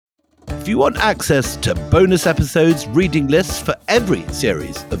If you want access to bonus episodes, reading lists for every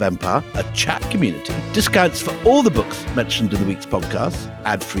series of Empire, a chat community, discounts for all the books mentioned in the week's podcast,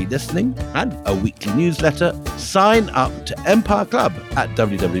 ad-free listening, and a weekly newsletter, sign up to Empire Club at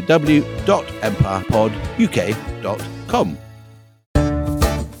www.empirepoduk.com.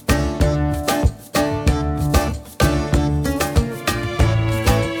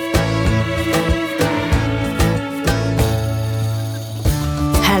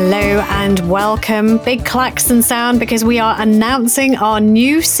 Hello and welcome. Big klaxon sound because we are announcing our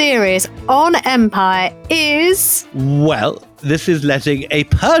new series on Empire is... Well, this is letting a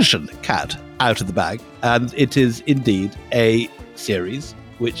Persian cat out of the bag, and it is indeed a series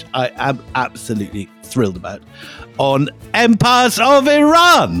which I am absolutely thrilled about, on Empires of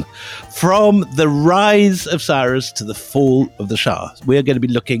Iran, from the rise of Cyrus to the fall of the Shah. We are going to be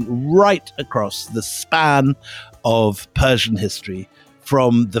looking right across the span of Persian history,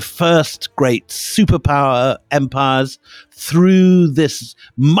 from the first great superpower empires through this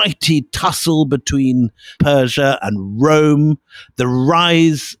mighty tussle between Persia and Rome, the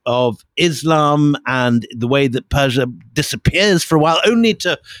rise of Islam and the way that Persia disappears for a while, only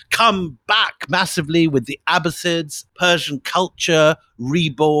to come back massively with the Abbasids, Persian culture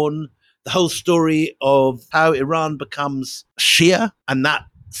reborn, the whole story of how Iran becomes Shia, and that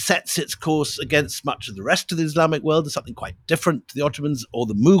sets its course against much of the rest of the Islamic world as something quite different to the Ottomans or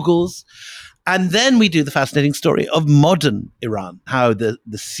the Mughals. And then we do the fascinating story of modern Iran, how the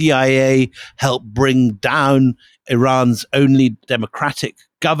CIA helped bring down Iran's only democratic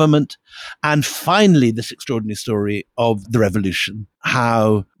government. And finally, this extraordinary story of the revolution,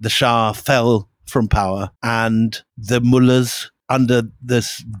 how the Shah fell from power and the mullahs, under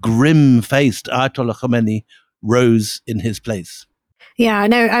this grim-faced Ayatollah Khomeini, rose in his place. Yeah,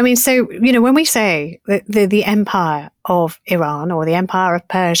 no, I mean, so, when we say the empire of Iran or the empire of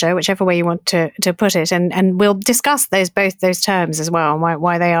Persia, whichever way you want to put it, and we'll discuss both those terms as well, and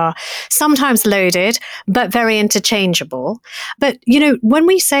why they are sometimes loaded, but very interchangeable. But, when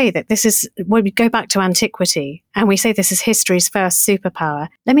we say that when we go back to antiquity and we say this is history's first superpower,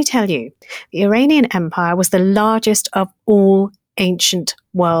 let me tell you, the Iranian Empire was the largest of all ancient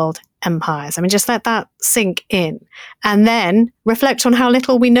world empires. I mean, just let that sink in and then reflect on how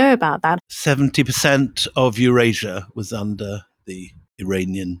little we know about that. 70% of Eurasia was under the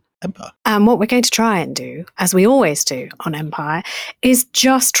Iranian Empire. And what we're going to try and do, as we always do on Empire, is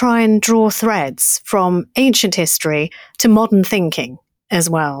just try and draw threads from ancient history to modern thinking as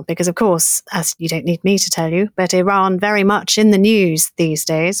well. Because, of course, as you don't need me to tell you, but Iran very much in the news these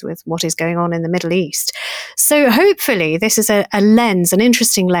days with what is going on in the Middle East. So hopefully this is a lens, an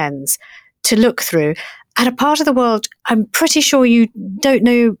interesting lens to look through at a part of the world I'm pretty sure you don't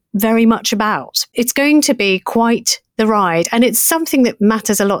know very much about. It's going to be quite the ride. And it's something that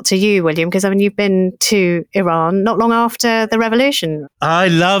matters a lot to you, William, because you've been to Iran not long after the revolution. I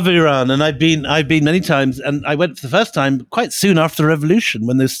love Iran, and I've been many times, and I went for the first time quite soon after the revolution,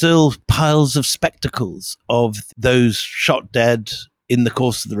 when there's still piles of spectacles of those shot dead in the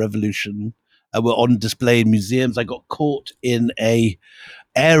course of the revolution were on display in museums. I got caught in a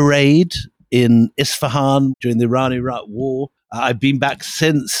air raid in Isfahan during the Iran-Iraq War. I've been back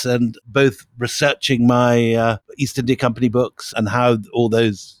since, and both researching my East India Company books and how all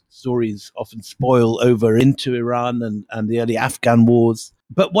those stories often spoil over into Iran and the early Afghan wars.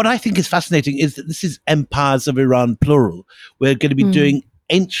 But what I think is fascinating is that this is Empires of Iran, plural. We're going to be doing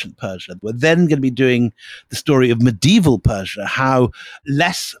ancient Persia. We're then going to be doing the story of medieval Persia, how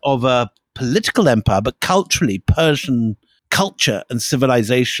less of a political empire, but culturally Persian culture and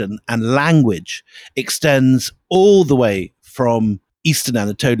civilization and language extends all the way from Eastern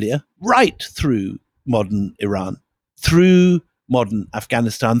Anatolia, right through modern Iran, through modern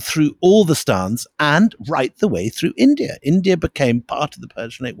Afghanistan, through all the stans, and right the way through India. India became part of the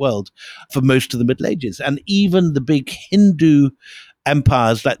Persianate world for most of the Middle Ages. And even the big Hindu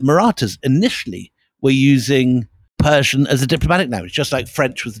empires like Marathas initially were using Persian as a diplomatic language, just like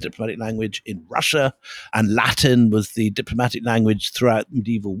French was the diplomatic language in Russia and Latin was the diplomatic language throughout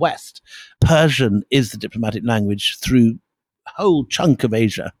medieval West. Persian is the diplomatic language through a whole chunk of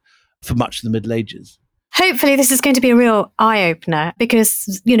Asia for much of the Middle Ages. Hopefully this is going to be a real eye-opener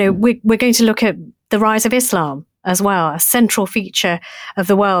because, we're going to look at the rise of Islam as well, a central feature of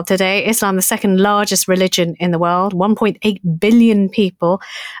the world today. Islam, the second largest religion in the world, 1.8 billion people.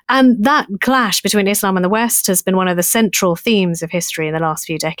 And that clash between Islam and the West has been one of the central themes of history in the last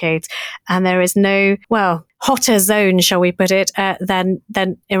few decades. And there is no, hotter zone, shall we put it, than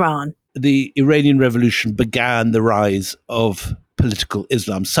Iran. The Iranian Revolution began the rise of political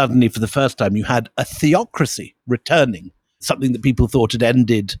Islam. Suddenly, for the first time, you had a theocracy returning, something that people thought had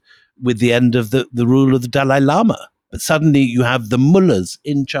ended with the end of the rule of the Dalai Lama. But suddenly you have the mullahs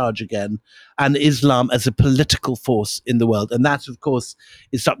in charge again and Islam as a political force in the world. And that, of course,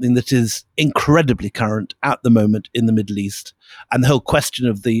 is something that is incredibly current at the moment in the Middle East. And the whole question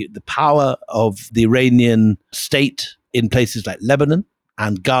of the power of the Iranian state in places like Lebanon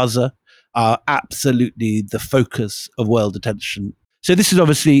and Gaza are absolutely the focus of world attention. So this is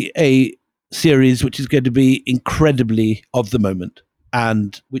obviously a series which is going to be incredibly of the moment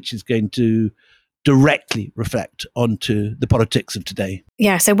and which is going to directly reflect onto the politics of today.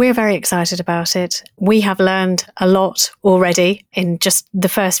 Yeah, so we're very excited about it. We have learned a lot already in just the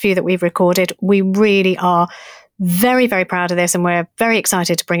first few that we've recorded. We really are very, very proud of this and we're very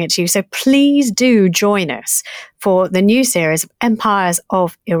excited to bring it to you. So please do join us for the new series of Empires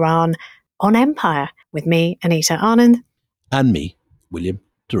of Iran on Empire with me, Anita Anand. And me, William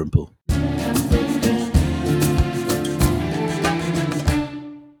Dalrymple.